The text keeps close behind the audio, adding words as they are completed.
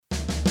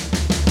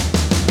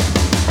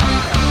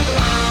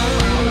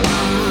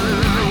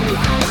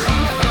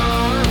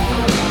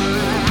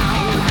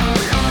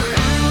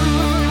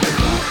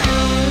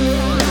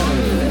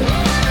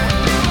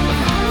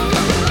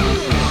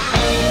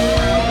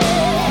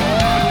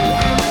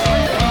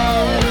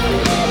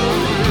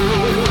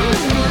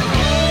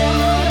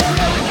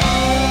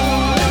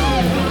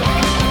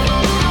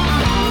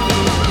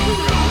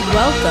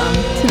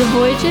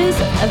Voyages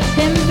of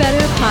Tim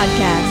Vetter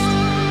podcast.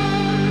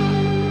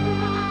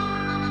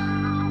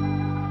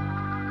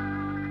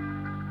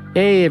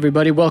 Hey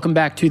everybody, welcome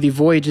back to the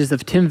Voyages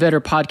of Tim Vetter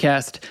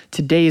podcast.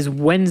 Today is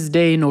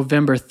Wednesday,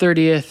 November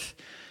 30th,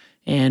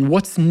 and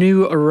what's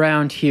new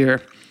around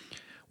here?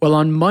 Well,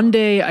 on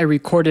Monday, I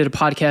recorded a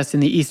podcast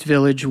in the East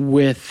Village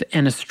with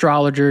an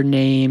astrologer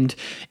named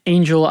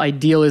Angel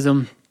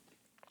Idealism.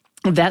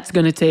 That's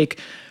going to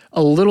take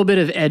a little bit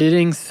of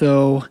editing,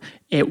 so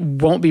it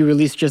won't be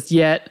released just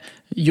yet.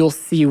 You'll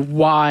see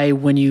why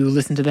when you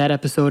listen to that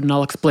episode, and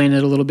I'll explain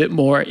it a little bit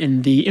more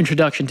in the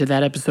introduction to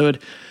that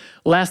episode.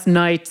 Last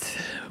night,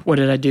 what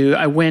did I do?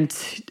 I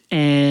went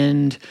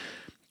and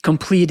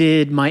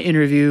completed my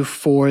interview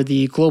for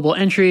the global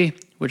entry,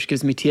 which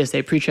gives me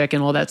TSA pre-check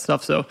and all that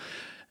stuff. So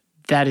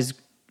that is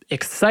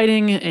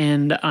exciting,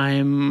 and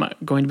I'm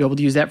going to be able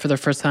to use that for the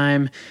first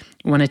time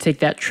when I take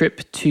that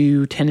trip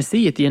to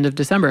Tennessee at the end of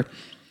December.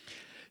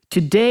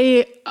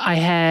 Today, I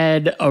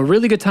had a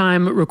really good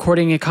time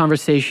recording a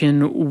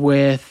conversation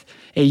with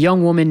a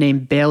young woman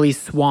named Bailey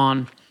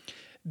Swan.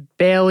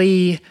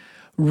 Bailey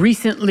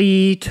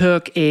recently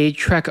took a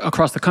trek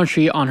across the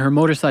country on her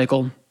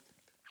motorcycle,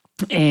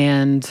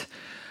 and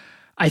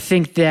I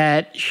think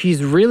that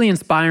she's really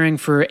inspiring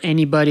for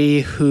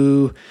anybody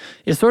who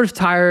is sort of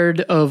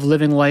tired of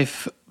living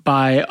life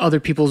by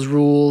other people's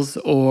rules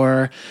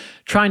or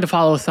trying to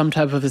follow some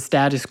type of a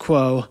status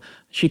quo.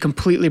 She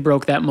completely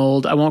broke that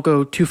mold. I won't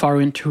go too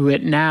far into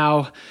it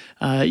now.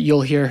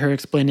 You'll hear her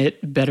explain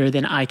it better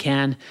than I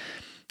can.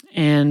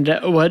 And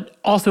what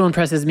also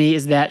impresses me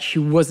is that she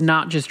was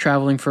not just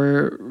traveling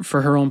for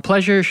her own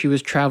pleasure. She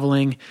was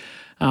traveling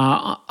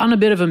on a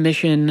bit of a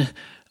mission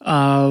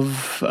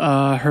of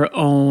her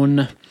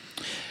own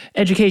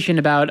education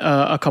about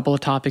a couple of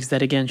topics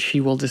that, again,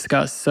 she will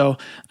discuss. So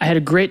I had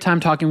a great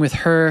time talking with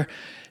her.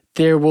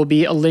 There will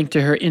be a link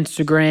to her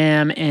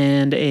Instagram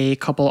and a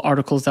couple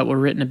articles that were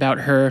written about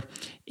her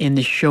in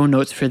the show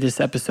notes for this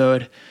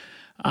episode.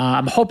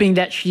 I'm hoping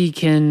that she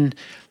can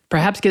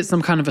perhaps get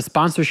some kind of a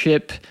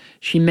sponsorship.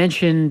 She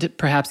mentioned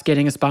perhaps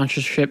getting a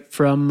sponsorship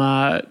from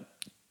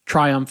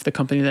Triumph, the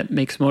company that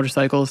makes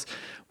motorcycles,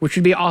 which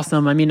would be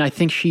awesome. I mean, I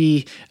think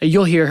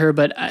you'll hear her,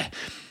 but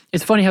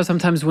it's funny how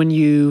sometimes when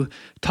you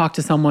talk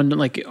to someone,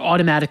 like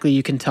automatically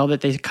you can tell that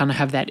they kind of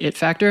have that it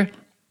factor.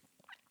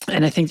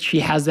 And I think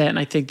she has that, and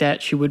I think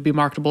that she would be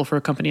marketable for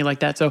a company like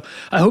that. So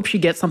I hope she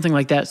gets something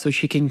like that so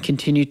she can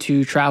continue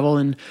to travel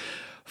and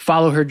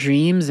follow her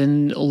dreams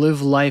and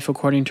live life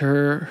according to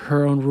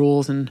her own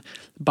rules and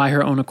by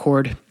her own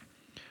accord.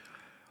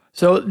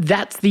 So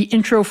that's the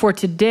intro for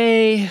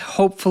today.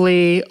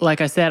 Hopefully, like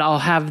I said, I'll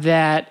have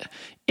that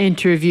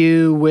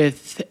interview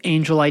with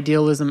Angel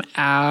Idealism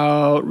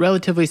out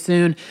relatively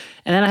soon.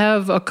 And then I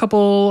have a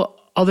couple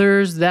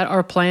others that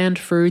are planned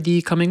for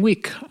the coming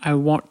week. I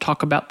won't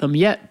talk about them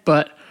yet,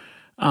 but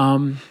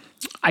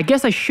I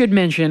guess I should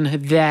mention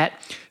that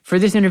for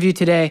this interview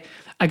today,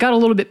 I got a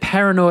little bit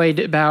paranoid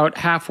about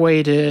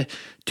halfway to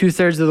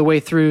 2/3 of the way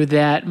through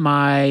that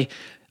my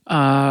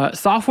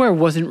software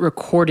wasn't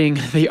recording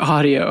the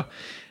audio.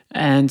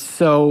 And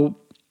so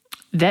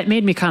that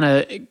made me kind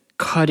of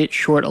cut it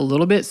short a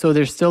little bit. So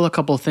there's still a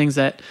couple of things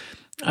that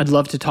I'd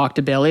love to talk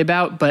to Bailey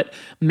about, but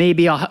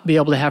maybe I'll be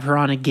able to have her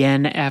on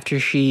again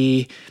after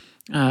she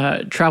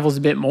travels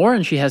a bit more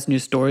and she has new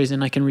stories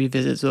and I can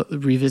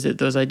revisit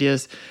those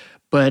ideas.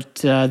 But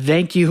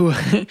thank you.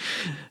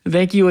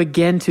 Thank you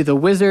again to the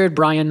wizard,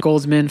 Brian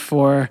Goldsman,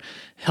 for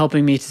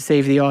helping me to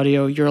save the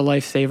audio. You're a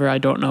lifesaver. I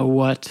don't know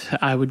what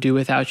I would do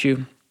without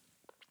you.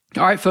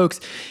 All right, folks,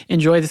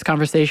 enjoy this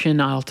conversation.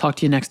 I'll talk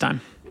to you next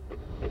time.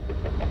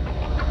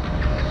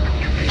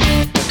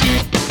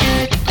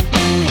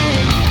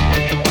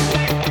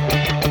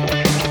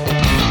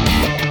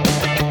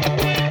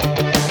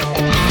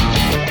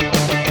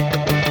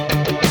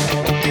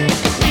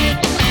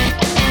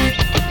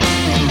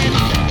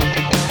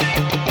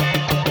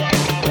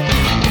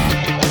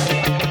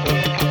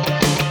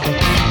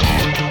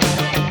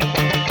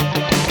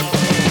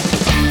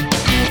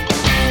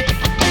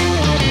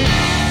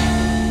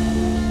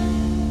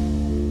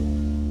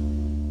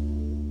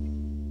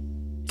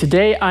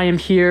 Today, I am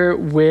here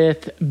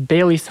with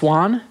Bailey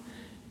Swan,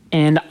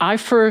 and I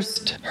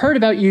first heard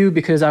about you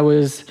because I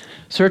was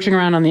searching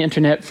around on the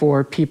internet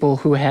for people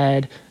who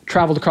had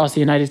traveled across the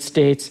United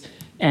States,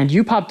 and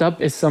you popped up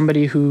as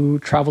somebody who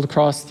traveled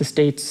across the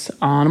States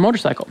on a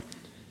motorcycle,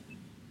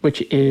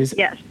 which is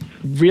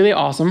really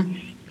awesome.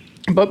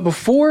 But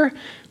before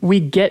we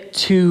get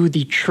to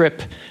the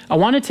trip, I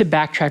wanted to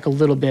backtrack a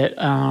little bit.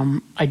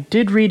 I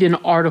did read an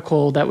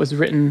article that was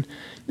written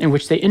in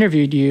which they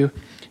interviewed you,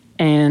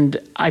 and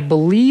I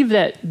believe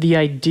that the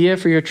idea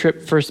for your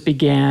trip first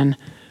began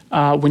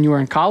when you were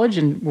in college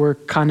and were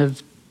kind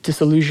of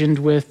disillusioned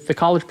with the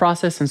college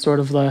process and sort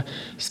of the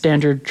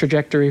standard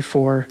trajectory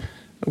for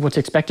what's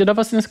expected of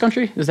us in this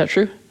country. Is that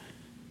true?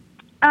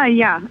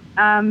 Yeah.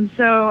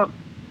 So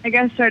I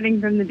guess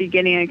starting from the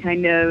beginning,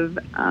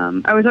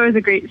 I was always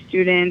a great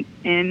student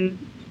in,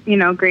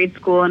 grade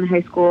school and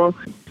high school.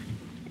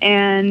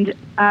 And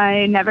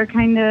I never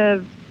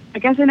I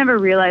guess I never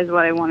realized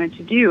what I wanted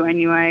to do. I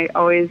knew I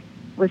always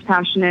was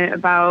passionate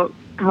about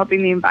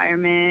helping the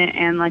environment,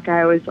 and like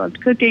I always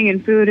loved cooking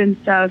and food and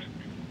stuff.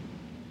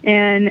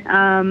 And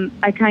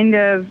I kind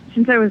of,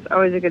 since I was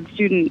always a good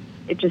student,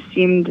 it just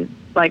seemed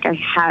like I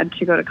had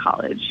to go to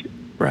college.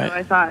 Right. So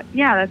I thought,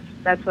 yeah,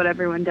 that's what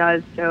everyone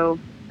does. So,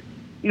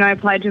 I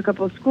applied to a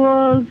couple of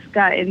schools,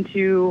 got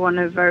into one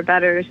of our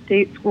better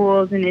state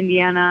schools in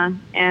Indiana,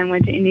 and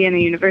went to Indiana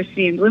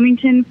University in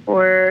Bloomington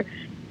for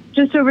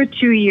just over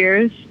 2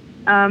 years.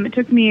 It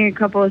took me a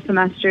couple of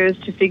semesters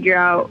to figure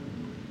out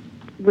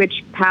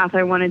which path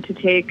I wanted to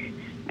take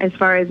as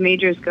far as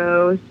majors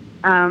goes.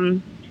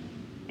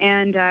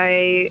 And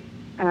I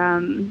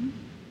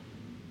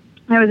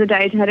was a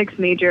dietetics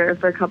major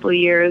for a couple of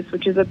years,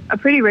 which is a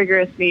pretty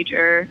rigorous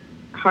major,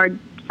 hard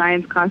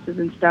science classes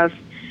and stuff.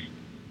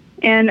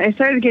 And I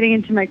started getting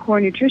into my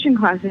core nutrition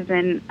classes,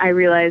 and I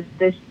realized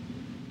this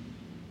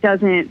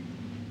doesn't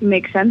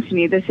make sense to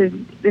me. This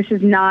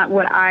is not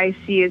what I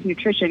see as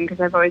nutrition, because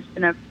I've always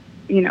been a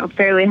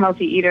fairly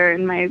healthy eater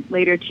in my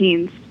later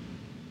teens.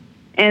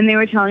 And they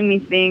were telling me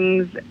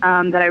things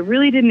that I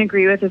really didn't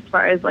agree with as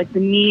far as like the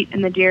meat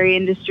and the dairy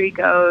industry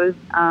goes.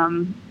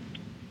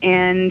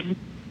 And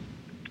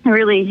I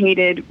really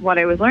hated what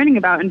I was learning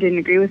about and didn't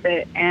agree with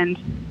it. And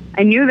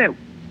I knew that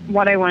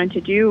what I wanted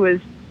to do was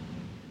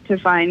to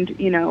find,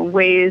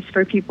 ways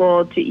for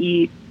people to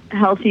eat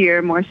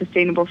healthier, more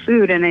sustainable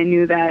food. And I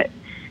knew that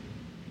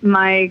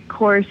my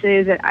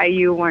courses at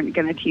IU weren't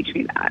going to teach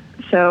me that.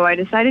 So I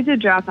decided to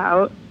drop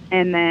out,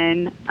 and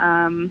then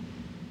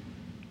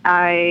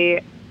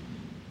I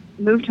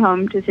moved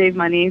home to save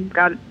money,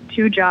 got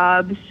 2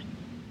 jobs,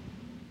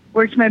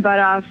 worked my butt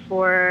off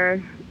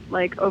for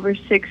like over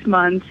 6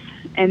 months,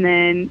 and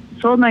then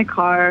sold my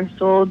car,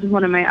 sold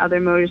one of my other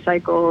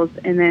motorcycles,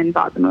 and then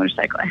bought the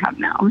motorcycle I have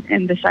now,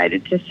 and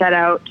decided to set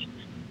out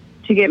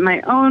to get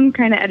my own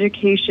kind of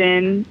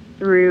education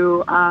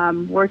through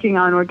working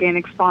on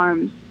organic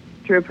farms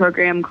through a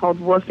program called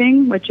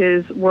WOOFing, which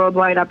is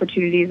Worldwide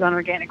Opportunities on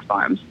Organic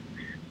Farms.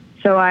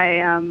 So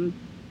I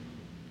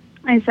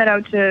set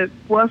out to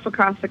woof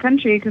across the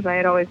country because I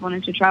had always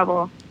wanted to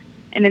travel.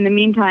 And in the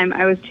meantime,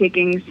 I was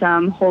taking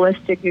some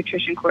holistic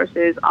nutrition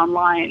courses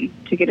online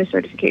to get a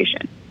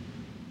certification.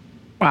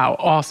 Wow,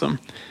 awesome.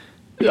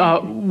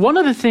 One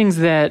of the things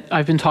that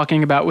I've been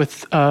talking about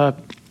with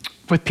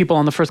people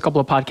on the first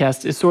couple of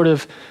podcasts is sort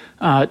of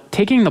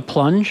taking the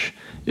plunge.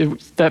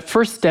 That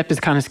first step is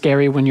kind of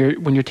scary when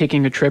you're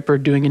taking a trip or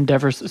doing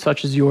endeavors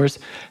such as yours.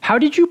 How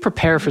did you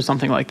prepare for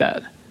something like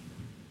that?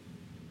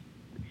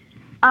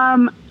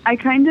 I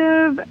kind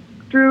of,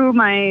 through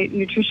my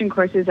nutrition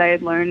courses, I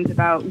had learned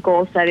about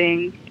goal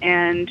setting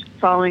and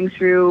following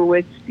through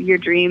with your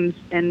dreams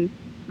and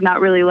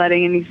not really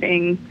letting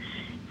anything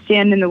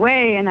stand in the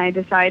way. And I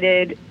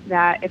decided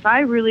that if I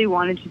really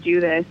wanted to do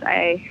this,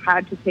 I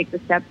had to take the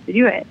steps to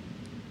do it.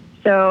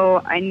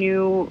 So I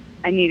knew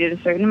I needed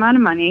a certain amount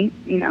of money,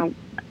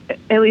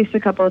 at least a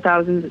couple of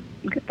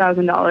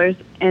 $1,000.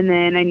 And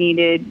then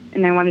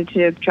I wanted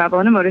to travel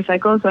on a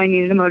motorcycle, so I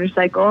needed a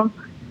motorcycle.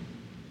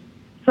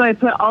 So I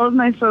put all of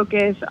my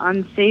focus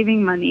on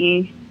saving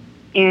money,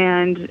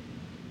 and,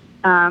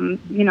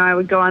 I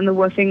would go on the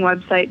WOOFing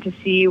website to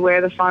see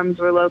where the farms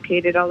were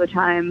located all the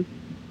time.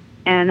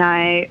 And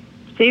I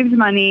saved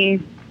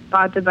money,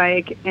 bought the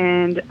bike,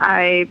 and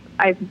I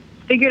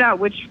figured out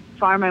which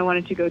farm I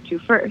wanted to go to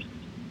first.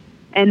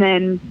 And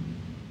then,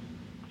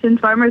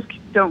 since farmers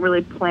don't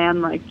really plan,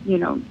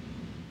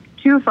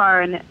 too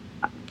far in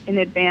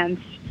advance,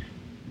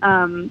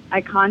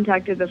 I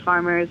contacted the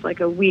farmers like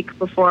a week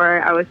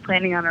before I was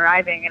planning on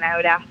arriving, and I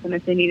would ask them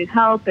if they needed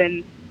help.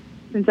 And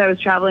since I was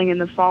traveling in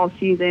the fall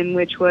season,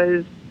 which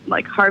was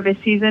like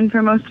harvest season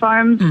for most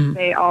farms,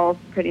 they all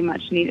pretty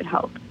much needed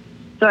help.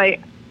 So I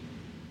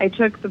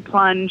took the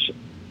plunge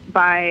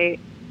by,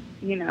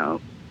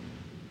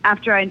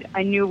 after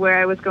I knew where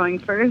I was going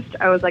first,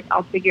 I was like,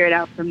 I'll figure it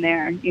out from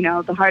there.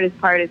 The hardest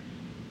part is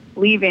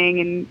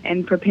leaving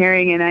and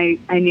preparing, and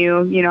I knew,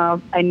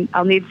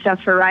 I'll need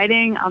stuff for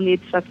riding, I'll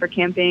need stuff for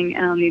camping,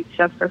 and I'll need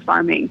stuff for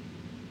farming.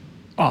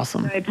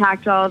 Awesome. So I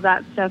packed all of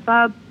that stuff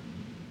up,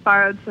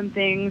 borrowed some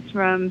things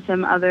from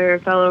some other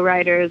fellow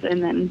riders,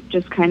 and then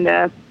just kind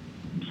of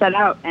set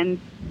out and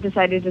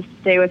decided to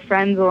stay with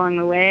friends along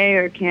the way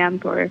or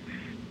camp or,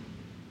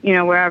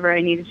 wherever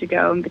I needed to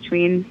go in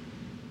between.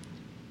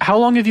 How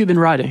long have you been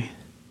riding?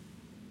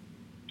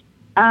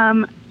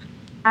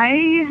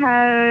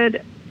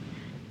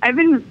 I've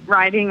been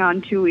riding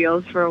on 2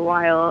 wheels for a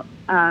while.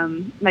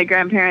 My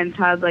grandparents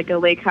had like a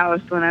lake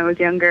house when I was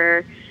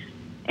younger,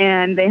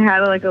 and they had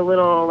like a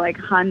little like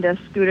Honda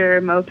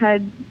scooter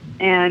moped,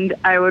 and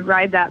I would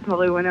ride that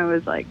probably when I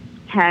was like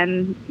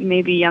 10,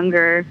 maybe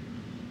younger.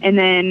 And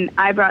then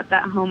I brought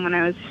that home when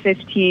I was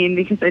 15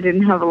 because I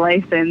didn't have a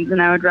license, and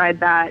I would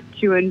ride that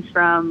to and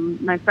from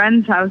my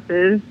friends'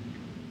 houses.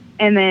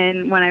 And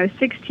then when I was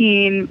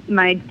 16,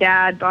 my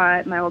dad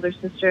bought my older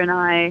sister and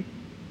I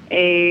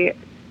a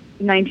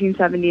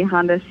 1970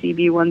 Honda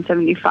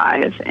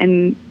CB175,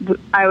 and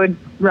I would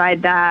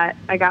ride that.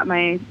 I got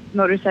my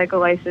motorcycle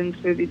license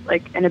through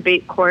an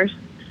abate course,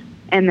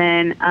 and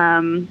then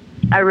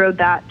I rode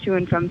that to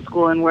and from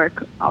school and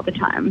work all the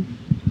time.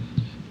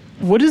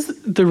 What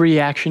is the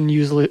reaction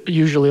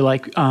usually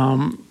like?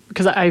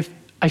 Because I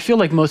feel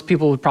like most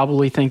people would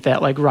probably think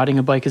that like riding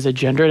a bike is a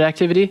gendered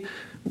activity.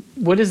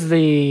 What is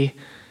the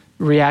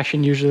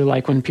reaction usually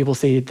like when people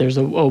say there's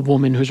a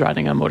woman who's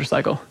riding a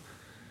motorcycle?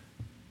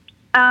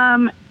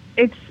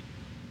 It's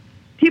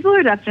people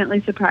are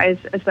definitely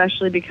surprised,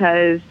 especially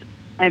because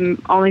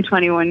I'm only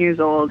 21 years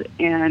old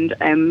and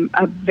I'm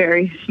a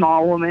very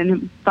small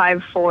woman,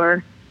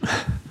 5'4",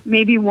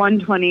 maybe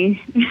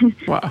 120.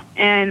 Wow.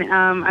 And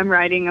I'm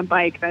riding a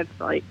bike that's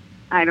like,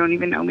 I don't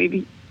even know,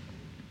 maybe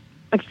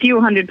a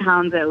few hundred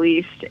pounds at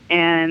least.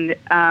 And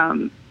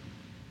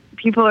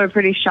people are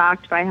pretty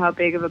shocked by how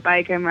big of a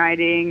bike I'm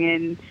riding,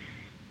 and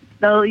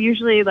they'll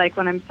usually, like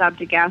when I'm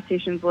stopped at gas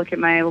stations, look at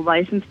my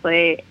license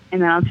plate,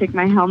 and then I'll take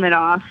my helmet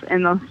off,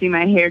 and they'll see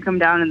my hair come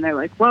down, and they're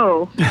like,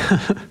 whoa,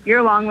 you're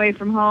a long way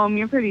from home.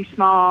 You're pretty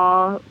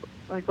small.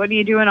 Like, what are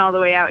you doing all the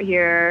way out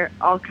here?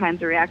 All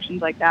kinds of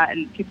reactions like that,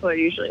 and people are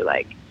usually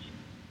like,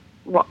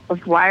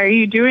 why are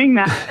you doing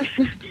that?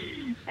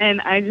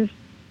 And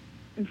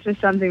it's just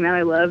something that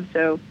I love,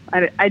 so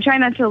I try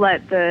not to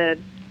let the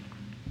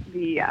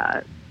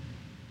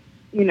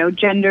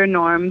gender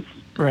norms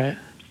right.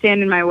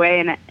 stand in my way,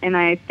 and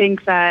I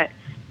think that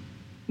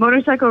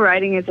motorcycle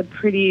riding is a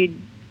pretty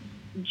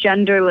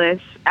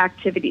genderless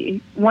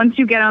activity. Once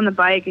you get on the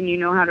bike and you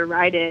know how to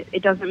ride it,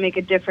 it doesn't make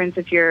a difference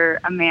if you're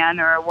a man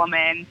or a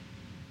woman,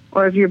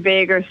 or if you're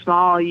big or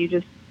small. You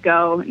just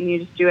go and you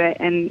just do it,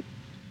 and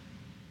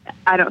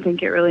I don't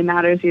think it really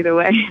matters either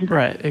way.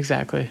 Right,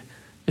 exactly.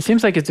 It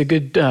seems like it's a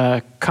good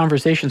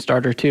conversation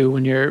starter too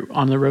when you're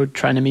on the road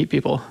trying to meet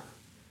people.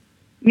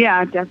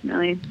 Yeah,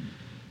 definitely.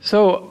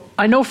 So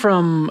I know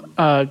from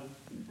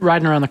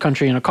riding around the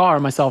country in a car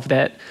myself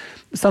that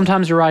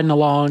sometimes you're riding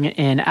along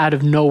and out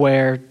of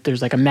nowhere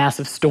there's like a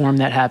massive storm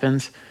that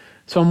happens.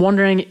 So I'm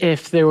wondering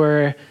if there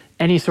were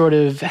any sort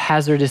of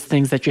hazardous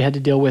things that you had to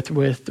deal with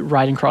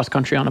riding cross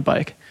country on a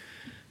bike.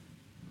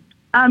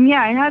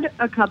 Yeah, I had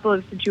a couple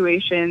of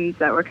situations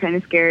that were kind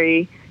of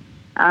scary.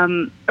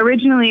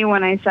 Originally,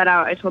 when I set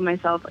out, I told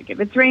myself, like, if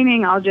it's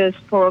raining, I'll just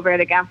pull over at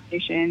a gas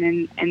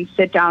station and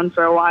sit down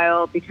for a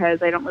while,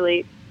 because I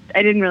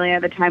didn't really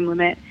have a time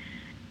limit.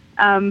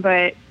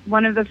 But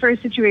one of the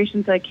first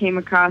situations I came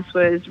across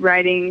was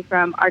riding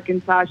from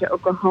Arkansas to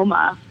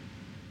Oklahoma.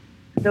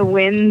 The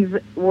winds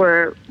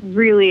were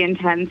really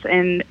intense,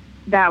 and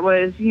that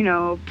was,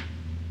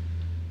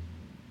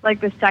 like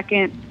the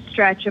second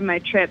stretch of my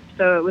trip.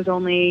 So it was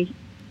only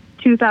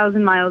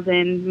 2,000 miles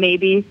in,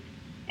 maybe.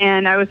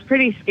 And I was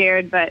pretty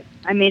scared, but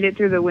I made it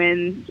through the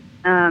winds.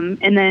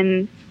 And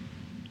then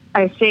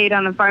I stayed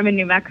on a farm in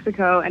New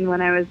Mexico, and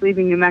when I was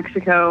leaving New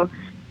Mexico,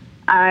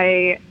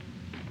 I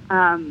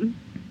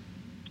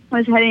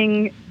was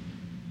heading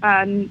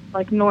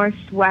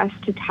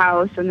northwest to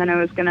Taos, and then I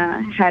was going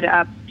to head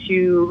up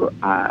to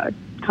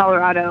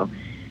Colorado.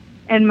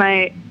 And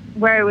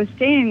where I was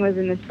staying was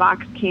in this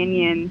box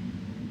canyon,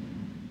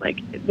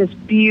 like this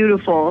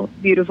beautiful,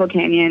 beautiful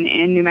canyon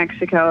in New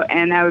Mexico.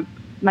 And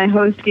my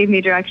host gave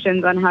me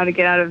directions on how to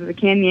get out of the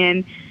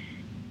canyon,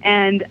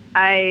 and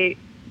I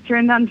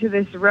turned onto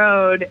this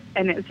road,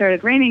 and it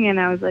started raining, and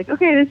I was like,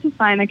 okay, this is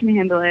fine, I can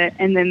handle it.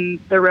 And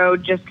then the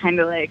road just kind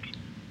of like,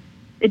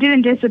 it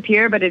didn't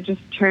disappear, but it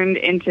just turned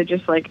into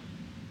just like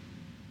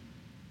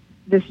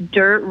this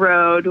dirt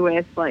road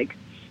with like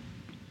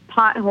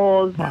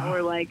potholes that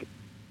were like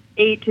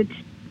 8 to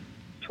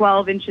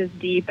 12 inches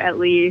deep at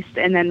least,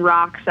 and then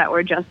rocks that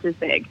were just as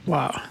big.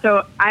 Wow.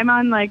 So I'm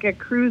on like a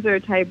cruiser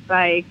type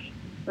bike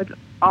with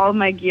all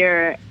my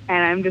gear,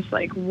 and I'm just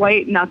like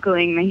white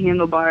knuckling the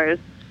handlebars,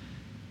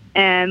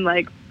 and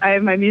like I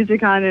have my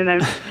music on, and I'm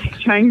like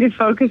trying to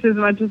focus as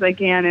much as I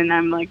can, and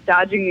I'm like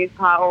dodging these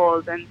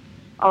potholes and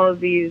all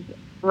of these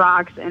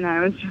rocks, and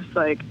I was just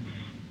like,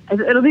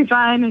 it'll be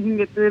fine, I can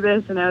get through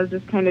this. And I was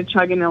just kind of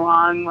chugging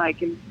along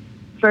like in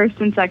first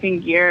and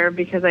second gear,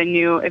 because I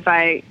knew if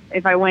I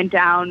went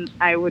down,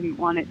 I wouldn't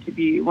want it to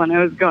be when I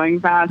was going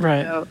fast.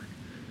 Right. So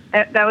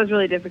that was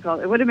really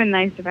difficult. It would have been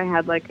nice if I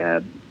had like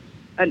an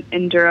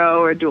enduro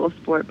or dual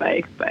sport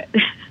bike, but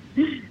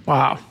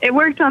wow, it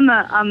worked on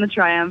the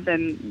Triumph,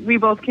 and we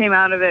both came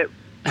out of it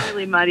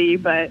really muddy,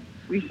 but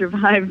we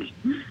survived.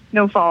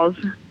 No falls.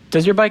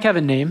 Does your bike have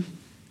a name?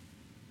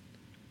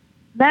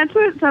 That's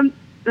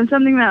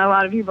something that a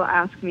lot of people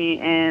ask me,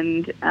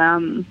 and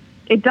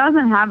it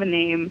doesn't have a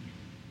name.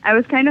 I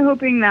was kind of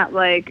hoping that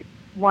like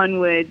one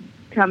would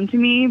come to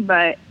me,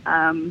 but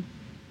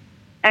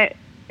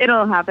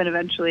it'll happen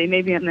eventually,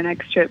 maybe on the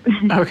next trip.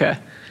 Okay.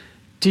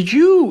 Did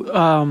you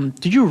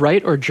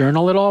write or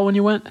journal at all when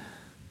you went?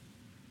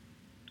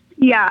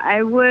 Yeah,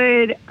 I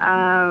would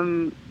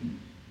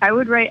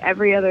write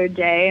every other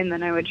day, and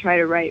then I would try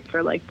to write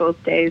for like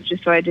both days,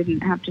 just so I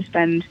didn't have to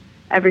spend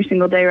every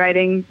single day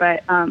writing.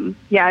 But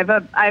yeah,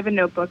 I have a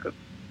notebook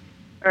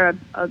or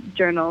a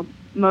journal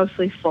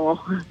mostly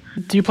full.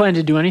 Do you plan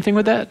to do anything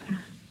with that?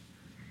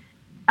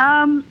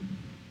 I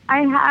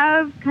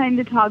have kind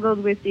of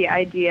toggled with the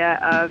idea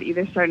of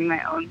either starting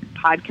my own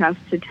podcast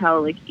to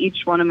tell like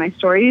each one of my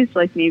stories,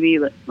 like maybe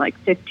like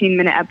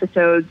 15-minute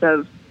episodes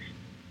of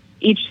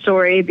each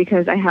story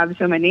because I have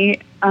so many.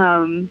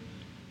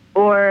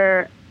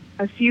 Or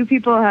a few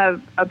people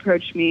have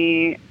approached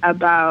me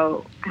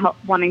about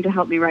wanting to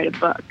help me write a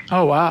book.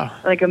 Oh, wow.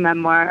 Like a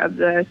memoir of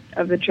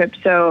the trip.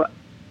 So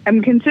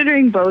I'm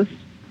considering both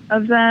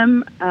of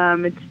them.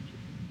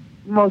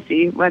 We'll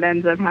see what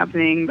ends up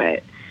happening,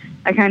 but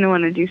I kind of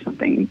want to do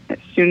something as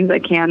soon as I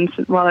can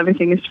while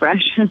everything is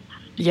fresh.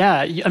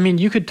 Yeah, I mean,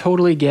 you could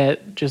totally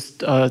get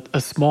just a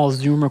small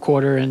Zoom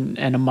recorder and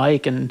a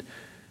mic, and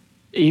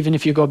even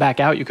if you go back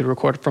out, you could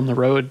record from the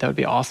road. That would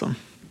be awesome.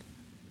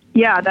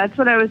 Yeah, that's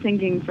what I was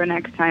thinking for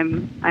next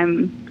time.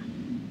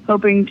 I'm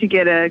hoping to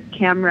get a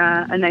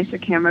nicer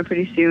camera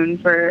pretty soon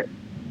for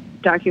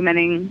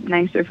documenting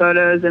nicer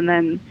photos. And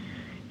then,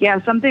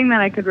 yeah, something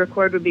that I could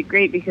record would be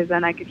great because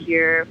then I could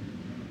hear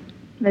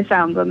the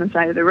sounds on the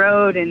side of the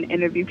road and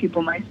interview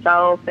people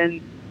myself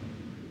and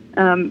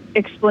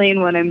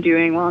explain what I'm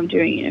doing while I'm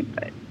doing it.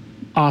 But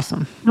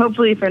awesome.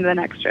 Hopefully for the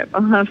next trip,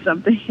 I'll have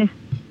something.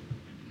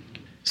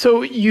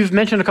 So you've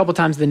mentioned a couple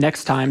times the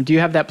next time. Do you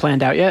have that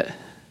planned out yet?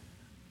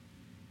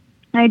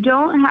 I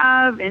don't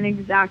have an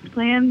exact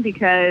plan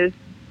because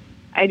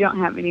I don't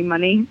have any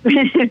money.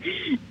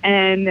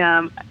 And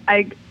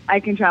I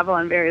can travel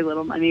on very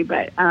little money,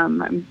 but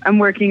I'm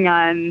working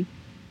on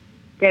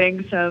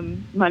getting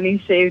some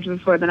money saved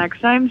before the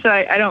next time. So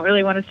I don't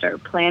really want to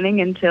start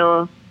planning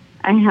until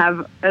I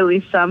have at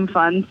least some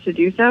funds to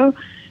do so.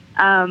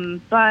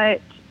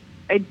 But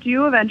I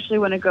do eventually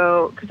want to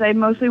go, because I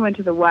mostly went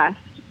to the West.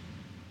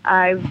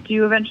 I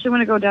do eventually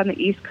want to go down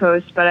the East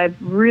Coast, but I've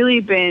really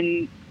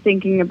been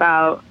thinking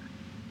about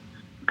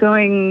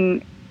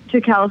going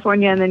to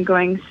California and then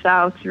going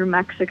south through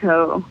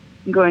Mexico,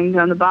 going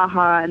down the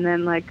Baja, and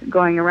then like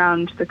going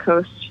around the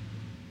coast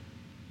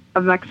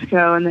of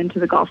Mexico and then to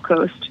the Gulf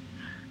Coast.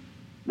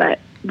 But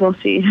we'll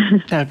see.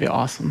 That'd be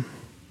awesome.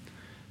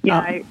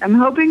 Yeah, I'm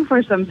hoping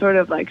for some sort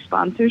of like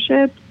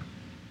sponsorship,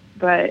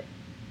 but...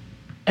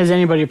 Has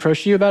anybody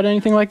approached you about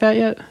anything like that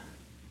yet?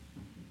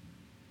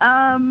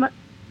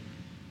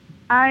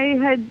 I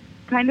had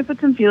kind of put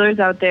some feelers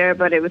out there,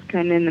 but it was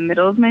kind of in the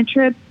middle of my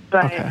trip.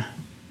 But okay.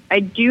 I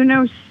do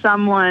know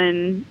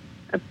someone,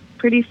 a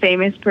pretty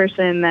famous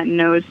person that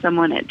knows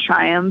someone at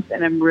Triumph,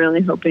 and I'm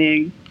really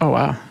hoping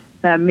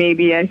that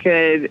maybe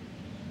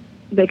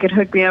they could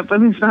hook me up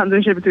with a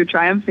sponsorship through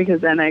Triumph,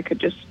 because then I could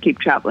just keep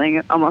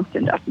traveling almost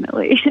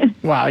indefinitely.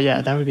 Wow,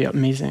 yeah, that would be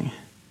amazing.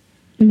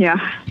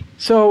 Yeah.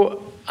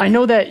 So I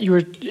know that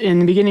in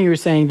the beginning you were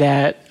saying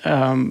that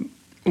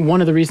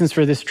one of the reasons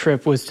for this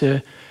trip was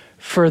to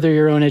further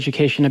your own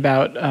education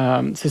about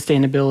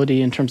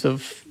sustainability in terms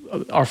of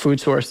our food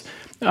source.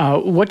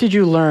 What did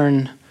you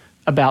learn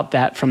about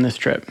that from this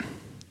trip?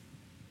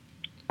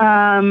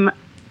 Well,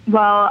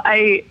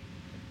 I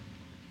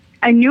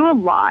knew a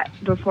lot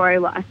before I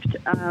left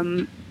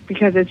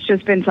because it's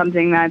just been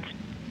something that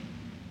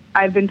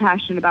I've been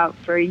passionate about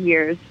for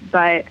years.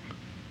 But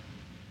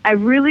I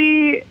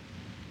really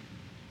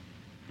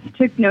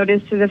took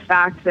notice to the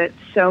fact that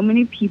so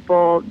many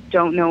people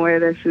don't know where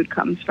their food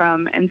comes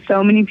from, and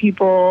so many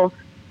people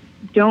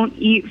don't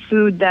eat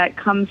food that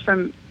comes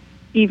from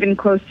even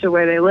close to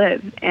where they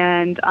live.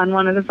 And on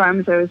one of the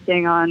farms I was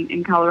staying on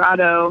in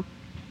Colorado,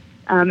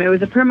 it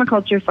was a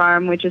permaculture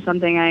farm, which is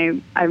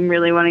something I'm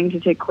really wanting to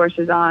take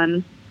courses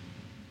on.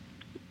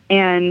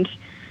 And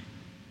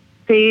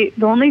the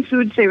only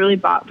foods they really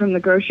bought from the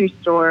grocery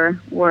store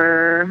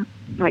were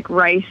like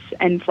rice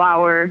and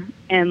flour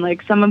and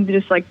like some of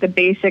just like the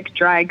basic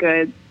dry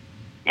goods,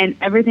 and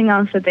everything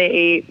else that they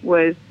ate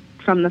was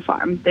from the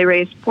farm. They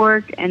raised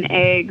pork and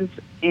eggs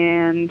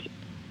and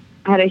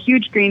had a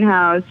huge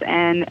greenhouse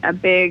and a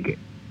big,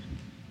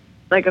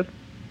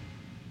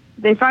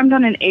 they farmed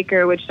on an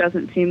acre, which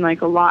doesn't seem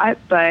like a lot,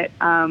 but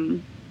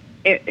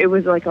it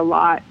was like a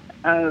lot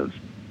of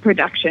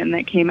production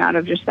that came out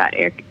of just that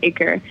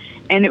acre.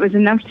 And it was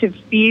enough to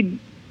feed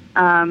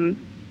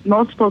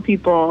multiple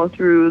people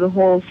through the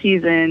whole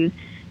season,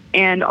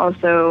 and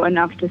also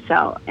enough to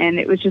sell. And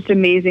it was just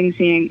amazing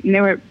seeing, and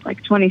they were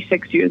like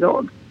 26 years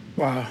old.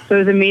 Wow. So it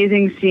was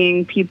amazing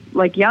seeing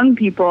like young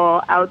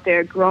people out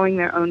there growing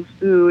their own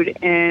food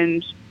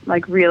and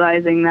like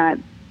realizing that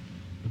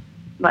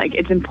like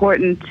it's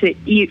important to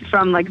eat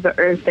from like the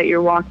earth that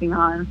you're walking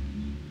on.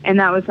 And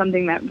that was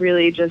something that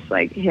really just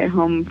like hit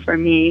home for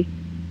me.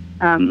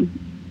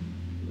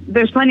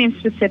 There's plenty of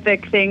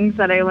specific things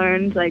that I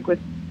learned, like with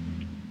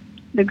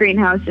the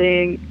greenhouses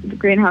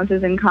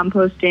and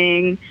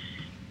composting,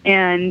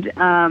 and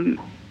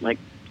like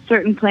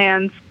certain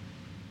plants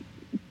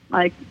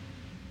like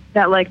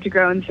that like to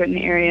grow in certain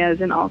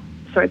areas and all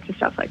sorts of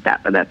stuff like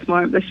that. But that's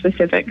more of the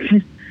specifics.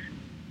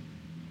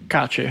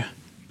 Gotcha.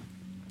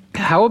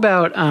 How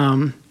about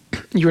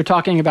you were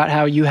talking about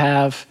how you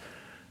have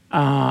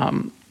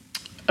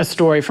a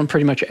story from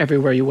pretty much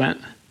everywhere you went.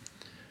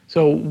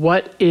 So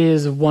what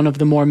is one of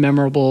the more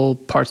memorable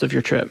parts of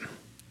your trip?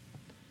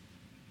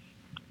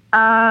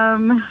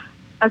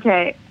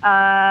 Okay.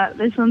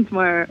 This one's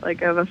more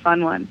like of a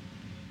fun one.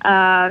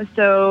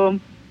 So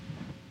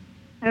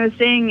I was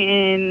staying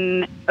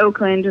in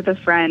Oakland with a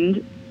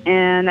friend,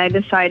 and I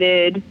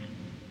decided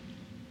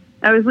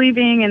I was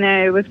leaving, and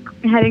I was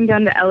heading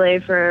down to LA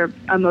for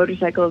a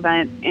motorcycle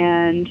event,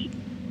 and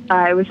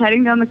I was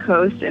heading down the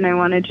coast, and I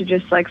wanted to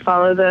just like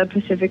follow the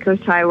Pacific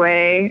Coast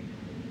Highway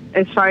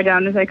as far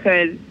down as I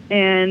could.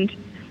 And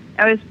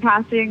I was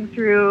passing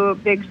through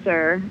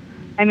Santa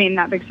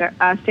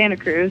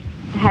Cruz,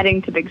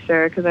 heading to Big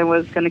Sur because I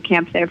was going to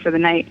camp there for the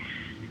night.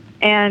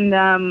 And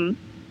I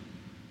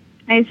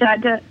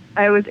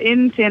was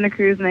in Santa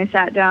Cruz, and I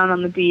sat down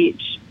on the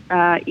beach,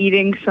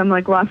 eating some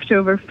like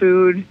leftover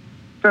food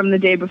from the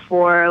day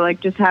before,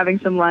 like just having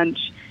some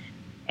lunch.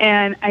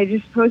 And I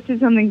just posted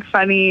something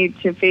funny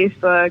to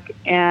Facebook,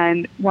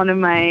 and one of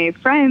my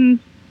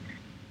friends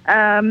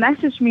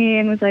messaged me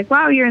and was like,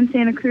 wow, you're in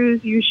Santa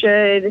Cruz. You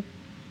should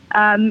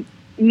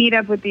meet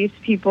up with these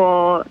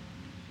people.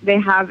 They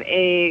have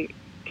a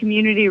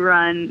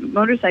community-run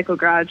motorcycle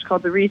garage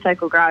called the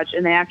Recycle Garage,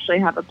 and they actually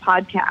have a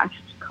podcast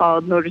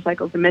called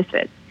Motorcycles and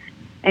Misfits.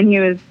 And he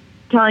was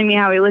telling me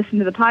how he listened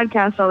to the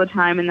podcast all the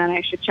time, and then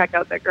I should check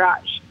out their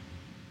garage.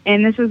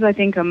 And this was, I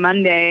think, a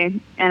Monday,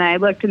 and I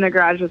looked and the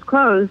garage was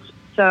closed.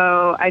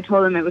 So I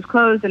told him it was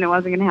closed and it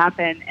wasn't going to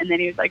happen. And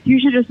then he was like, you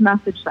should just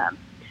message them.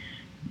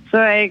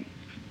 So I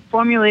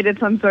formulated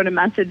some sort of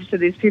message to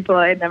these people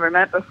I had never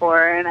met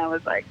before. And I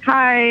was like,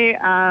 hi,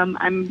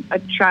 I'm a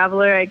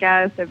traveler, I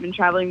guess. I've been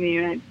traveling the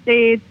United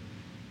States.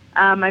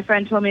 My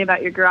friend told me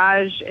about your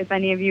garage. If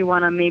any of you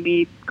want to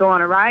maybe go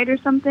on a ride or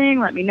something,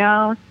 let me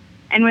know.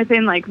 And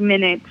within like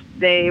minutes,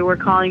 they were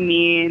calling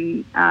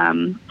me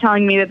and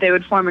telling me that they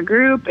would form a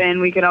group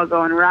and we could all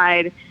go on a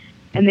ride.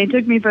 And they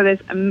took me for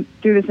this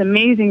through this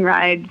amazing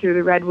ride through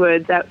the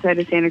redwoods outside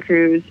of Santa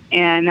Cruz.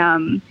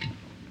 And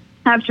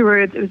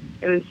afterwards, it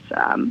was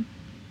a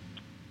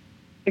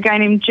guy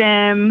named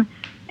Jim,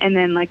 and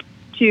then like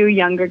two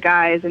younger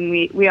guys, and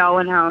we all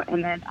went out.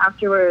 And then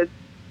afterwards,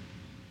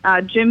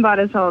 Jim bought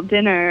us all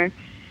dinner,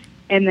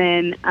 and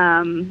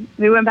then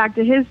we went back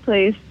to his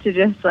place to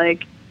just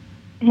like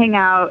hang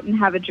out and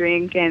have a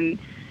drink. And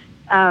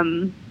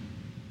then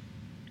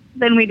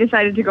we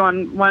decided to go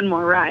on one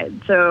more ride.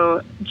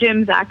 So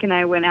Jim, Zach, and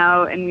I went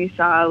out and we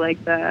saw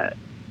like the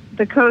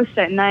coast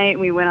at night.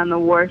 We went on the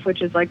wharf,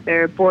 which is like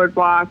their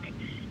boardwalk.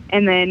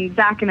 And then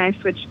Zach and I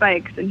switched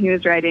bikes, and he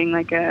was riding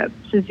like a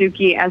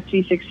Suzuki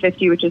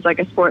SV650, which is like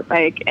a sport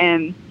bike.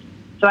 And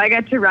so I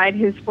got to ride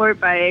his sport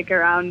bike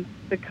around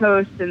the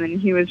coast, and then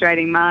he was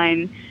riding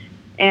mine.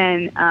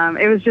 And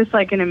it was just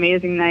like an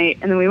amazing night.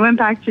 And then we went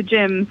back to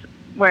Jim's,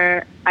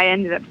 where I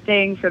ended up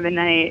staying for the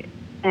night.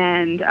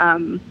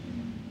 And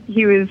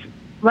he was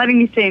letting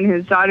me stay in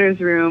his daughter's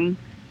room,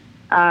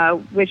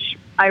 which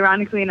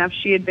ironically enough,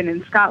 she had been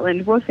in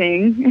Scotland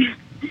woofing.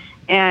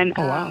 And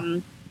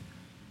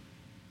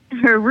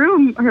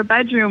her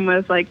bedroom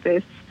was like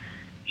this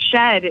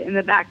shed in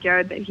the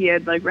backyard that he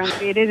had like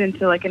renovated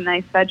into like a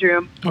nice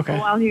bedroom. Okay.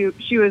 While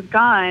she was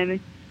gone,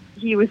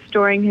 he was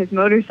storing his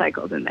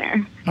motorcycles in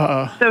there.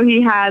 Uh-oh. So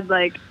he had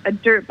like a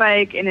dirt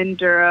bike, an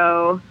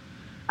enduro,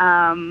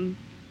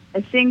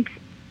 I think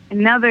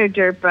another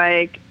dirt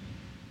bike,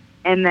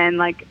 and then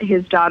like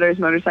his daughter's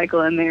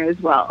motorcycle in there as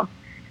well.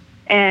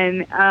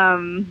 And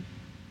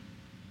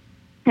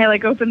I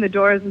like opened the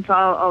doors and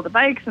saw all the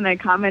bikes, and I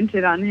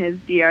commented on his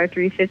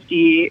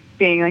DR350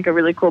 being like a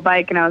really cool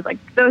bike. And I was like,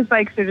 those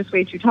bikes are just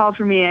way too tall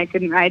for me. I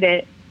couldn't ride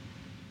it.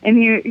 And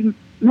he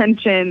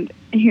mentioned,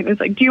 he was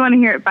like, do you want to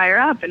hear it fire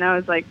up? And I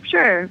was like,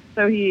 sure.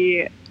 So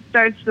he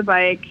starts the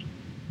bike,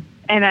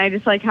 and I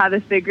just like had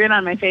this big grin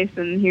on my face,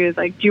 and he was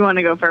like, do you want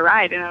to go for a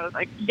ride? And I was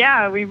like,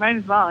 yeah, we might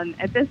as well. And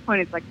at this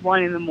point it's like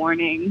 1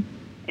 a.m,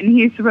 and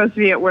he's supposed to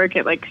be at work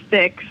at like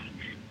 6.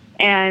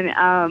 And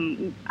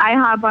I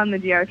hop on the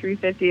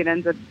DR350,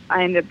 and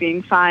I end up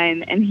being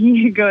fine. And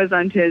he goes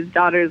onto his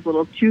daughter's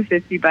little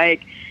 250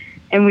 bike,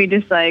 and we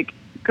just like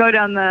go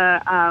down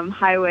the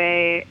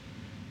highway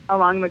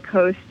along the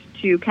coast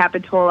to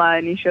Capitola,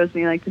 and he shows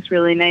me like this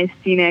really nice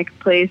scenic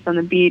place on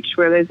the beach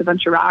where there's a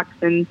bunch of rocks,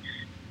 and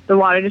the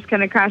water just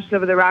kind of crashes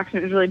over the rocks, and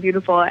it was really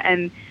beautiful.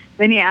 And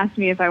then he asked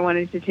me if I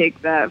wanted to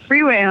take the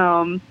freeway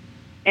home,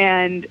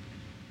 and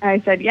I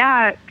said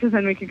yeah, because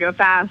then we could go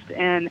fast.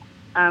 And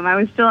I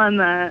was still on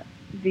the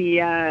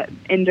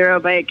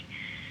enduro bike,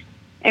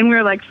 and we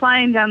were like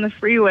flying down the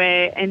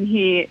freeway, and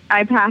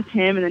I pass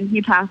him, and then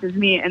he passes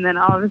me, and then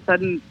all of a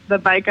sudden the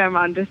bike I'm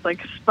on just like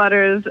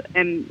sputters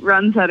and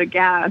runs out of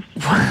gas.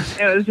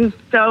 It was just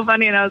so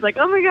funny, and I was like,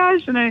 oh my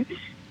gosh. And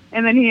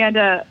then he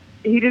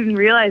didn't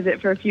realize it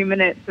for a few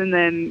minutes, and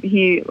then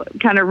he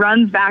kind of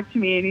runs back to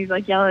me, and he's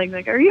like yelling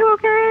like, are you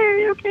okay? Are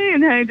you okay?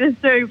 And I just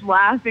started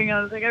laughing.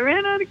 I was like, I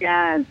ran out of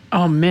gas.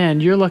 Oh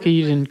man, you're lucky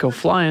you didn't go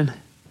flying.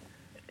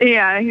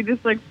 Yeah, he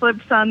just like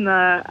flips on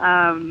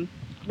the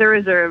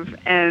reserve,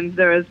 and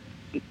there was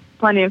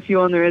plenty of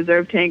fuel in the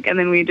reserve tank, and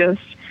then we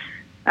just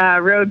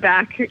rode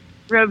back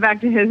rode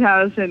back to his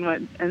house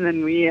and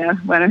then we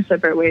went our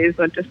separate ways,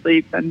 went to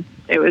sleep, and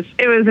it was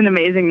an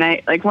amazing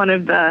night. Like one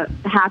of the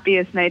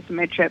happiest nights of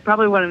my trip,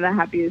 probably one of the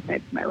happiest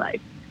nights of my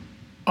life.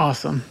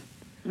 Awesome.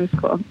 It was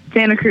cool.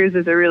 Santa Cruz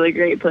is a really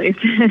great place.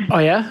 Oh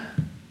yeah?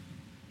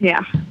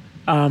 Yeah.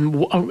 I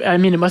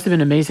mean, it must have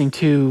been amazing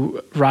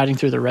too, riding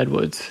through the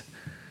redwoods.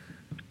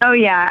 Oh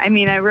yeah. I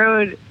mean, I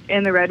rode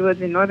in the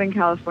redwoods in Northern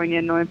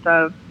California, north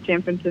of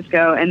San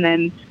Francisco, and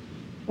then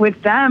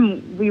with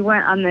them, we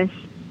went on this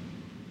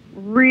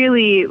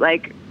really,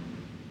 like,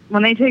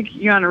 when they take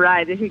you on a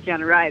ride, they take you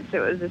on a ride.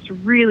 So it was this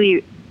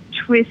really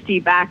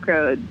twisty back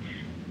road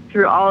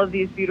through all of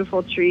these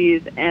beautiful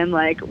trees, and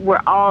like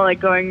we're all like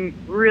going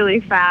really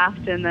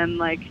fast, and then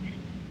like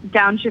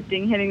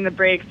downshifting, hitting the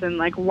brakes, and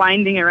like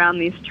winding around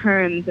these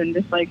turns, and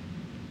just like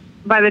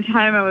by the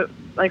time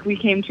we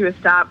came to a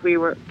stop,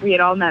 we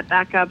had all met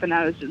back up,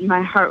 and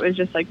my heart was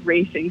just like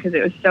racing because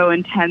it was so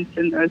intense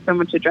and there was so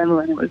much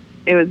adrenaline.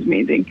 It was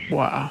amazing.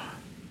 Wow.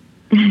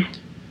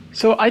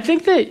 So I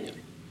think that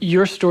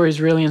your story is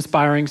really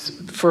inspiring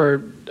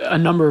for a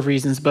number of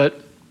reasons,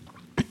 but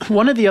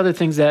one of the other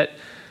things that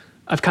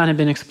I've kind of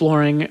been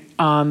exploring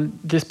on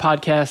this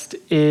podcast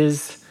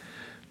is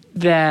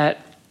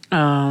that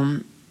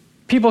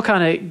people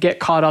kind of get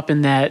caught up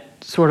in that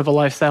sort of a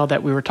lifestyle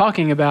that we were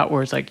talking about,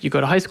 where it's like you go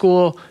to high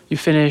school, you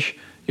finish,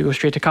 you go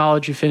straight to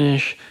college, you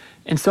finish.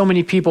 And so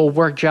many people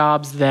work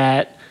jobs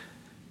that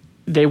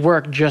they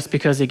work just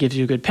because it gives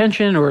you a good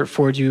pension or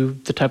affords you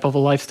the type of a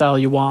lifestyle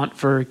you want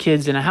for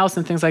kids in a house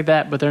and things like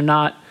that, but they're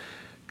not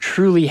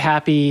truly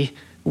happy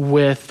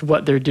with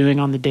what they're doing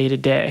on the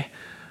day-to-day.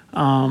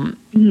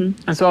 And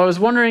so I was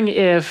wondering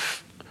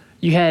if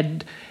you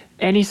had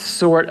any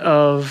sort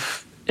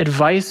of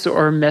advice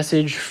or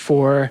message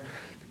for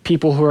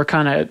people who are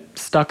kind of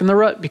stuck in the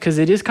rut, because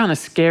it is kind of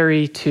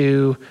scary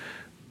to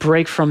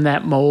break from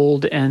that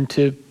mold and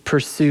to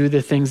pursue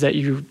the things that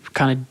you're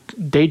kind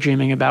of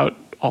daydreaming about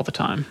all the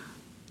time.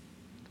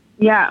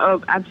 Yeah,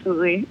 oh,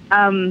 absolutely.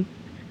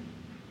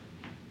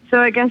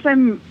 So I guess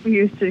I'm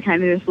used to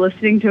kind of just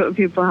listening to what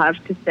people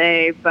have to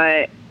say,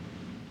 but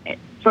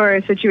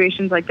for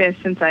situations like this,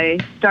 since I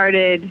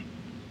started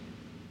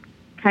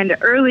kind of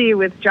early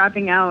with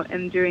dropping out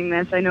and doing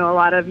this, I know a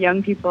lot of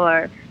young people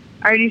are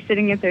already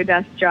sitting at their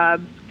desk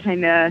jobs,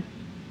 kind of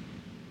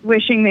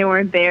wishing they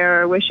weren't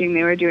there or wishing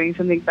they were doing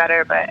something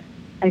better. But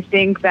I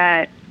think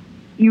that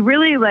you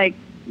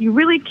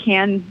really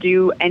can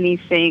do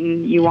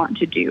anything you want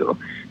to do,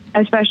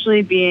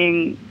 especially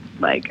being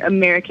like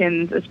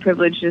Americans as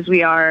privileged as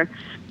we are.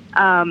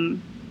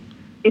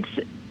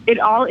 It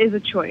all is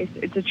a choice.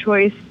 It's a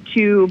choice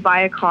to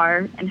buy a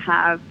car and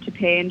have to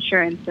pay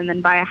insurance, and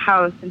then buy a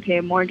house and pay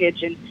a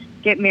mortgage and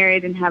get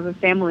married and have a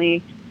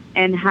family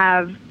and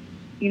have,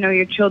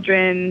 your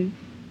children,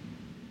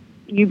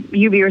 you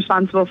be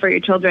responsible for your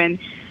children.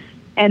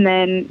 And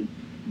then,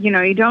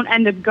 you don't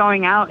end up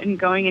going out and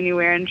going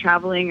anywhere and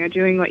traveling or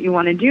doing what you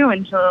want to do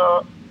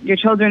until your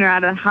children are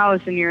out of the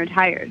house and you're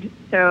retired.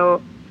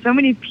 So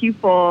many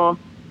people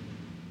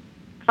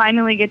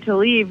finally get to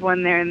leave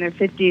when they're in their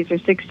 50s or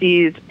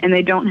 60s, and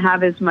they don't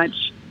have as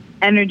much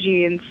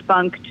energy and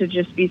spunk to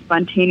just be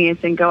spontaneous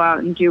and go out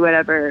and do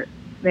whatever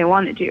they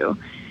want to do.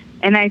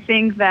 And I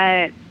think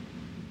that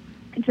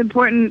it's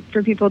important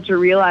for people to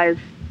realize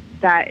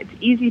that it's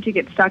easy to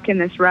get stuck in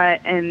this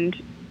rut,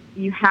 and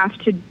you have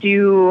to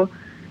do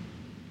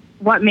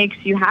what makes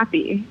you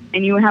happy,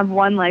 and you have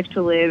one life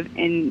to live,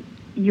 and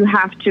you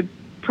have to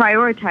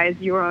prioritize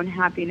your own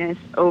happiness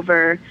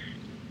over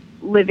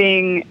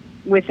living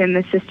within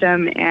the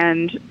system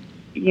and,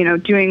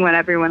 doing what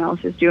everyone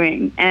else is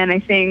doing. And I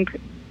think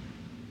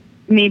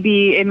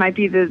maybe it might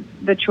be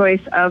the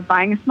choice of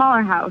buying a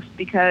smaller house,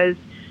 because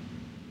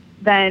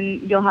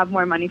then you'll have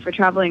more money for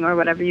traveling or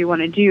whatever you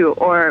want to do,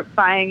 or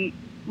buying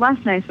less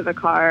nice of a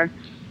car,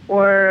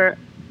 or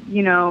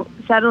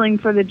settling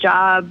for the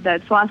job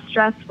that's less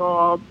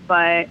stressful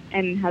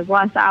and has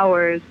less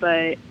hours,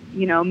 but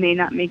may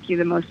not make you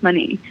the most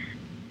money.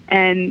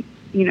 And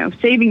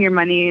saving your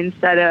money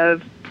instead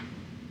of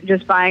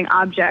just buying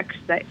objects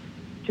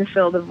to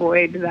fill the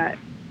void that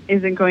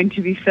isn't going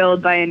to be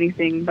filled by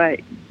anything but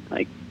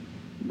like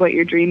what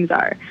your dreams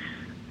are.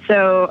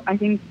 So I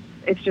think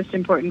it's just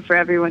important for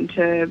everyone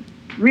to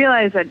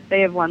realize that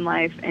they have one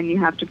life, and you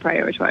have to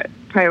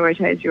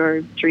prioritize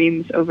your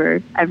dreams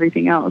over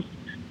everything else.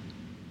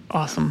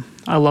 Awesome.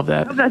 I love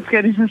that. I hope that's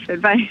good enough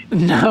advice.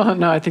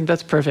 No, I think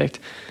that's perfect.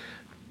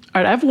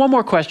 All right, I have one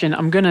more question.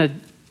 I'm kind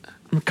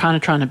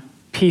of trying to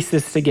piece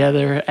this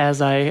together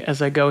as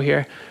I go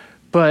here.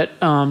 But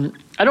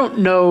I don't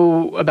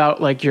know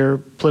about like your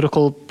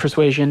political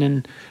persuasion,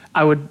 and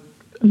I would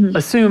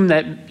assume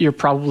that you're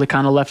probably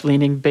kind of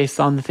left-leaning based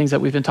on the things that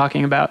we've been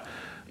talking about.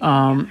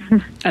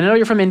 And I know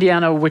you're from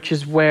Indiana, which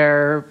is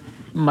where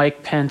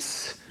Mike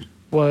Pence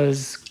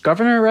was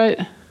governor, right?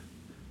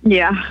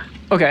 Yeah.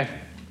 Okay.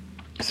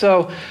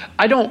 So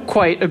I don't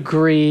quite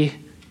agree,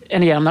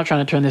 and again, I'm not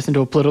trying to turn this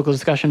into a political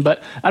discussion,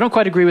 but I don't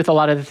quite agree with a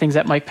lot of the things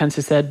that Mike Pence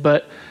has said,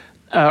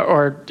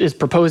 or is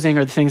proposing,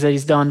 or the things that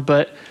he's done.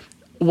 But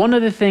one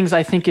of the things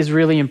I think is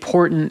really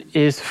important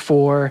is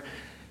for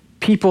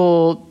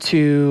people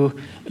to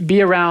be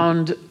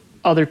around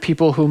other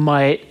people who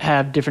might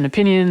have different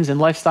opinions and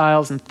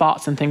lifestyles and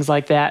thoughts and things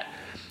like that.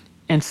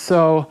 And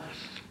so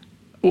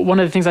one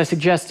of the things I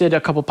suggested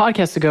a couple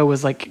podcasts ago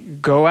was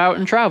like, go out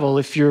and travel.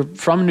 If you're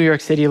from New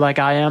York City like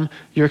I am,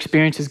 your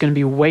experience is going to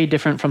be way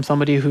different from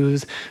somebody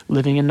who's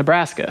living in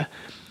Nebraska.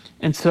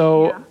 And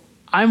so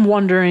I'm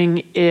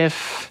wondering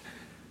if,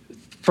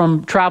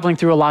 from traveling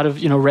through a lot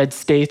of, red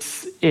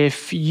states,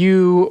 if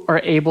you are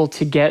able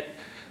to get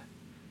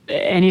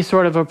any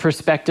sort of a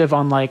perspective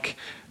on like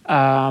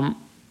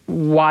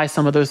why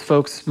some of those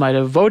folks might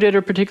have voted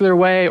a particular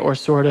way, or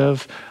sort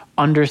of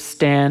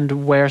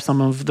understand where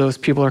some of those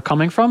people are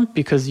coming from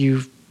because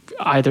you've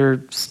either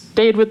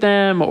stayed with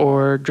them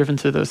or driven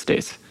through those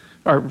states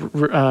or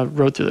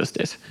rode through those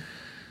states.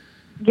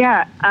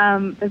 Yeah,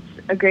 that's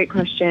a great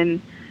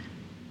question.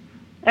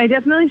 I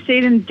definitely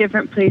stayed in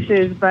different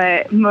places,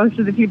 but most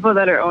of the people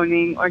that are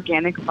owning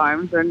organic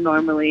farms are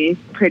normally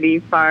pretty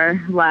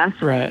far less.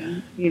 Right.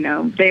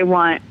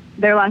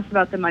 They're less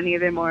about the money,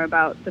 they're more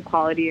about the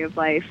quality of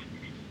life,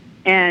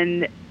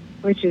 and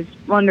which is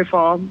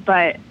wonderful.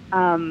 But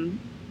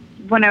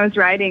when I was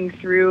riding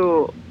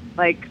through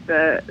like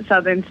the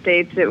southern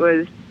states, it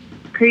was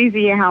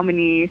crazy how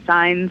many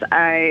signs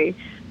I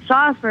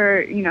saw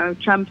for,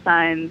 Trump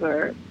signs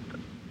or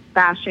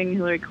bashing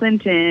Hillary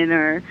Clinton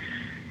or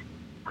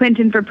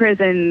Clinton for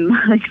prison,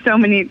 like so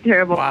many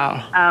terrible.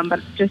 Wow. But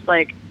just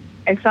like,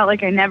 I felt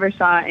like I never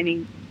saw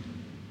any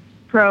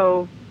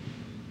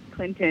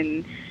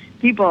pro-Clinton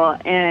people.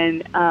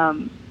 And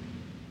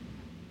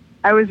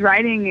I was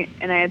riding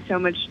and I had so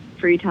much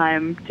free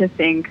time to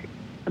think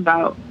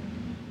about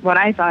what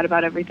I thought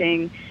about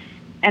everything.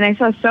 And I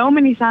saw so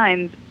many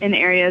signs in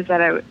areas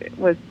that I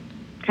was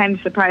kind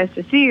of surprised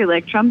to see,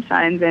 like Trump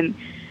signs. And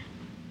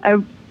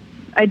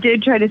I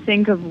did try to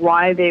think of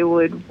why they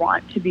would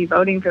want to be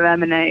voting for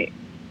them. And I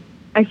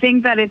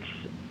think that it's,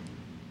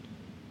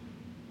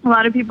 a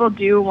lot of people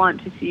do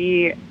want to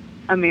see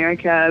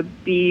America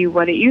be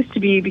what it used to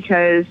be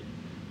because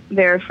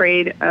they're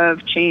afraid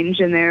of change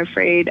and they're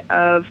afraid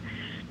of,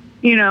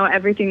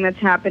 everything that's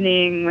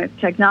happening with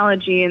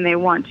technology, and they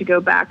want to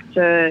go back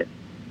to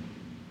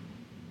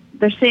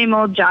the same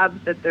old jobs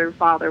that their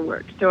father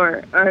worked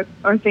or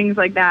things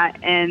like that.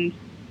 And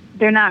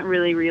they're not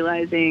really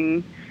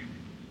realizing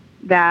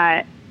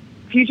that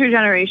future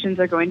generations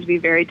are going to be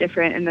very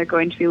different and they're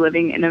going to be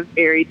living in a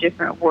very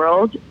different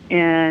world.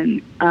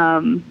 And I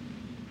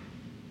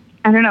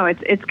don't know,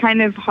 it's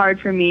kind of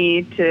hard for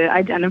me to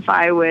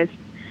identify with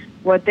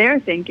what they're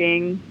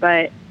thinking,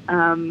 but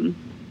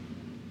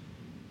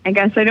I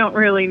guess I don't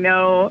really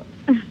know.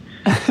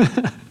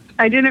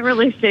 I didn't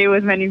really stay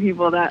with many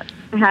people that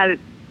had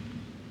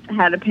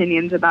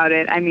opinions about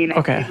it. I mean,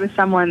 okay. I stayed with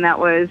someone that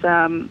was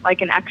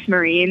like an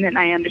ex-Marine, and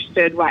I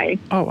understood why.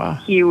 Oh, wow.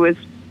 He was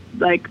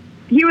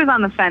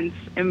on the fence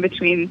in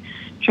between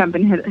Trump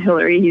and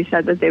Hillary. He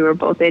said that they were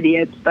both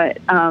idiots, but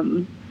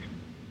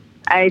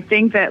I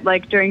think that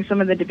like during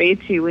some of the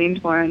debates he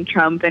leaned more on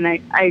Trump, and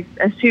I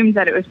assumed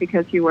that it was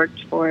because he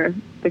worked for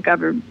the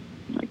government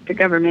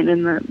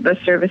and the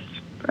service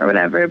or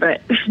whatever,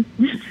 but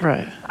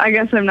right. I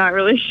guess I'm not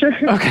really sure.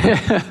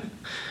 Okay.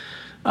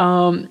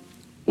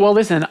 Well,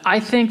 listen, I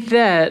think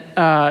that,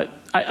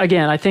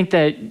 I think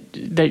that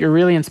you're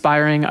really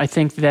inspiring. I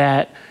think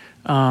that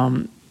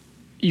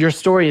your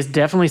story is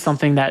definitely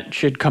something that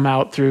should come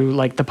out through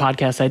like the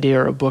podcast idea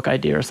or a book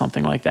idea or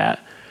something like that.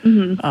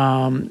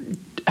 Mm-hmm.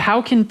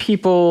 How can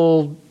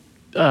people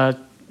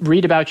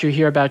read about you,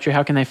 hear about you?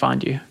 How can they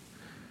find you?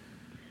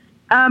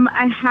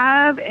 I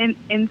have an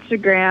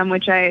Instagram,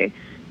 which I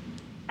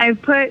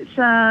put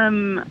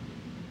some.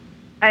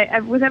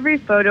 With every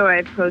photo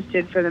I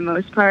posted, for the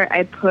most part,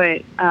 I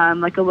put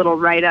like a little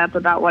write-up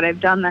about what I've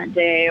done that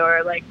day,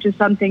 or like just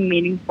something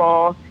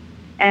meaningful.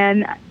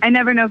 And I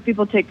never know if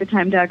people take the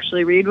time to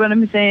actually read what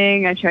I'm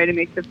saying. I try to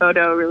make the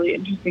photo really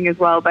interesting as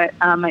well. But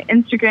my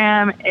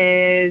Instagram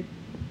is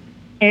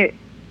I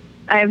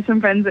have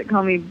some friends that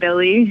call me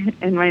Billy,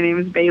 and my name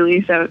is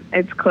Bailey, so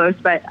it's close.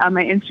 But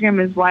my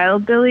Instagram is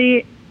Wild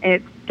Billy.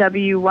 It's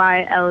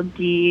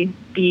WYLDBILLI.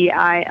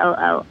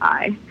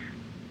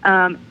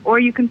 Or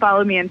you can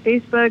follow me on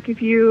Facebook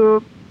if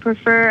you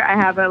prefer. I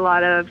have a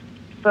lot of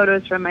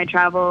photos from my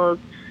travels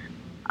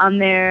on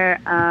there,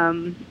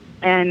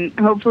 and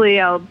hopefully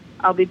I'll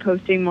be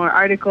posting more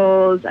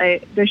articles.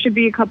 There should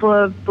be a couple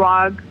of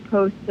blog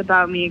posts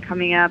about me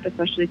coming up,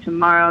 especially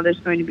tomorrow. There's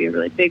going to be a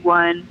really big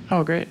one.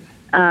 Oh, great.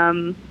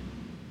 I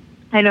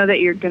know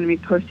that you're going to be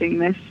posting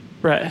this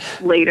right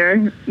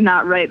later,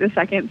 not right this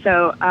second.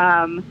 So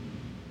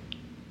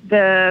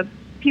the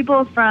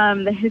people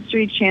from the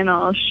History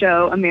Channel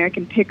show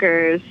American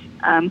Pickers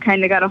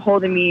kind of got a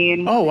hold of me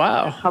and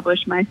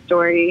published my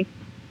story.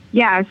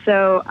 Yeah,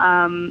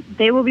 so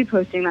they will be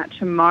posting that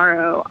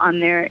tomorrow on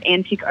their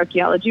antique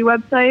archaeology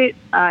website.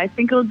 I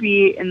think it'll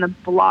be in the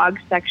blog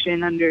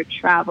section under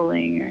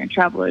traveling or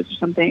travelers or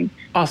something.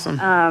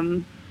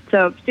 Awesome.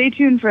 So stay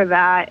tuned for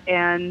that,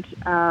 and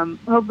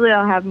hopefully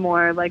I'll have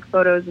more like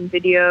photos and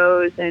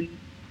videos and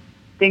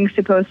things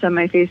to post on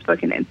my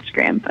Facebook and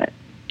Instagram. But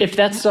if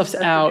that stuff's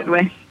out,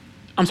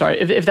 I'm sorry,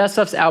 if that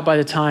stuff's out by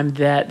the time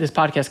that this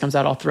podcast comes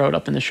out, I'll throw it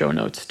up in the show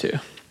notes too.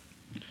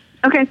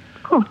 Okay,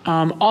 cool.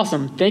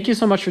 Awesome. Thank you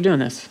so much for doing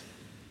this.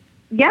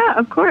 Yeah,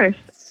 of course.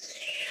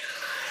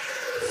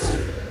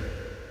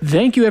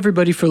 Thank you,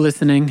 everybody, for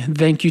listening.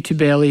 Thank you to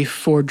Bailey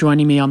for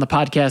joining me on the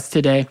podcast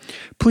today.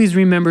 Please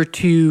remember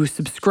to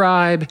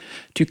subscribe,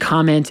 to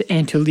comment,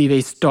 and to leave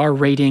a star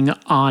rating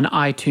on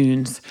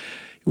iTunes.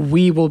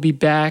 We will be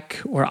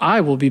back, or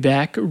I will be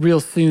back, real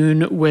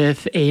soon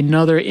with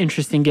another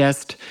interesting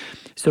guest.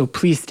 So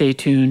please stay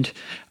tuned.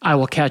 I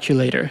will catch you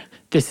later.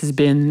 This has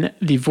been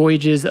the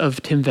Voyages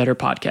of Tim Vetter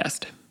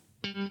podcast.